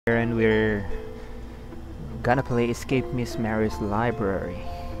And we're gonna play Escape Miss Mary's Library.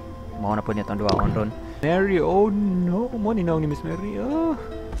 Mao na po niya itong duwaon ron. Mary, oh no! Mo ni ni Miss Mary, oh!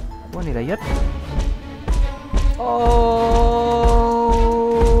 Mo ni layat. Oh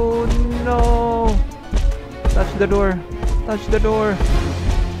no! Touch the door! Touch the door!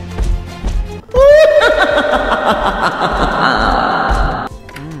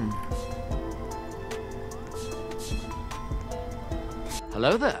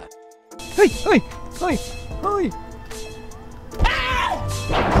 Hello there. Hey! Hey! Hey! Hey!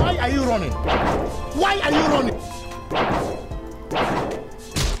 Why are you running? Why are you running?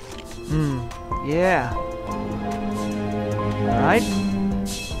 Yeah. Alright.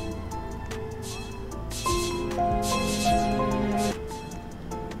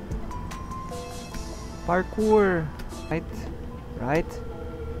 Parkour. Right. Right.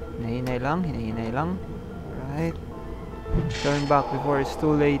 Hinahinay lang. Right. Turn back before it's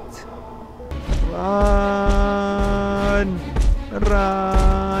too late. Run!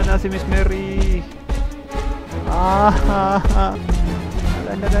 Run! Si Miss Mary! Ah!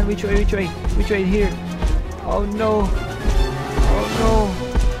 Run! Which way? Which way? Here! Oh no! Oh no!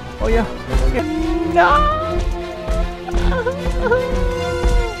 Oh yeah! No!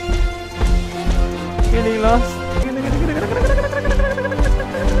 Getting lost!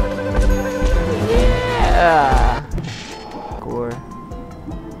 Yeah! Parkour.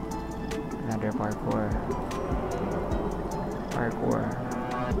 Another parkour.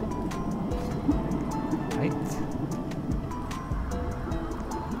 Right.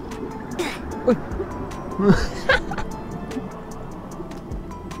 Uy!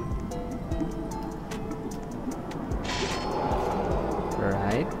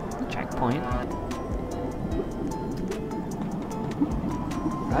 Right. Checkpoint.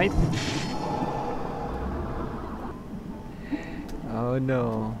 Right. Oh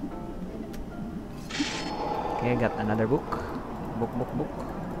no. Okay, I got another book. Book.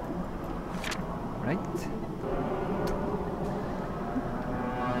 Right.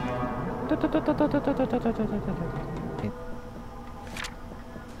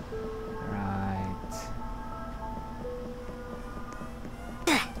 Right.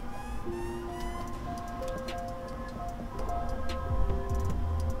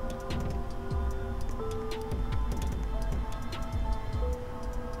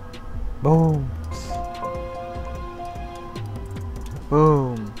 Boom.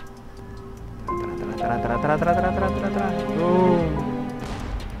 Boom. Tara. Boom.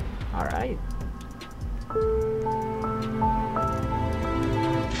 All right.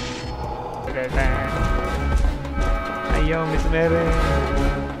 Ayo, Miss Mary.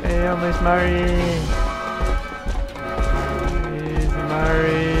 Ayo, Miss Mary. Miss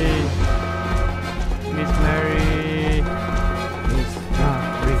Mary. Miss Mary. Miss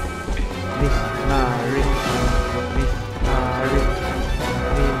Mary. Miss Mary. Miss Mary.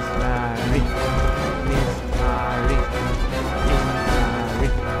 Miss Mary. Miss Mary. Miss Mary.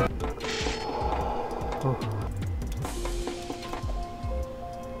 Oh.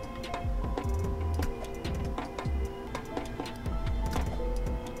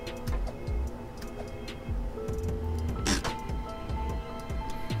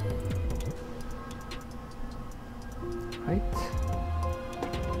 Right.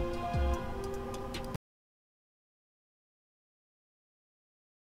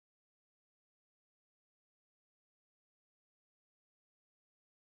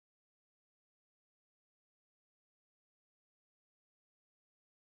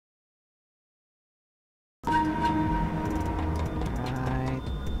 Right.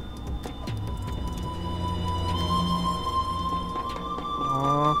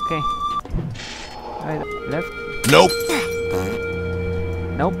 Okay. Right. Left. Nope.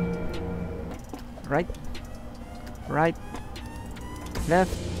 Nope. Right. Right.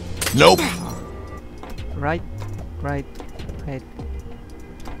 Left. Nope. Right. Right. Left.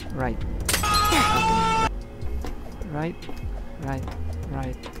 Right.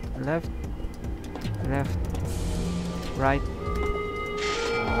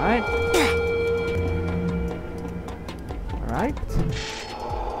 Alright. Alright.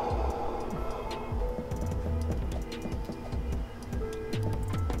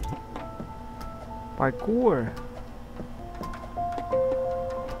 Parkour.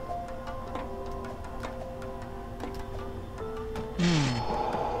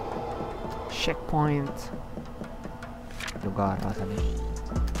 Checkpoint. Lugar sa di.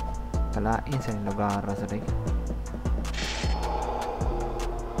 Kalain sa lugar sa di.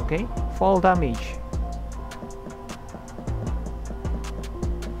 Okay, fall damage.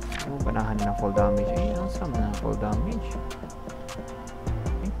 Ganahan ng fall damage. Ay, ang sama na fall damage.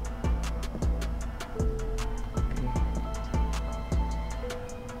 Okay.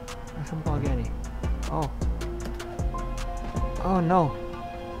 gani. Oh. Oh no.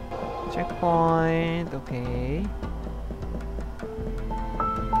 Checkpoint. Okay.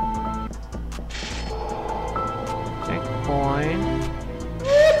 Checkpoint.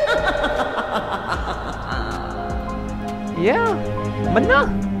 Yeah. Mana?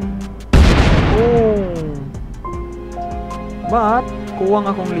 Oh. But kuwang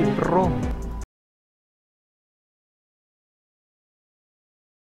akong libro.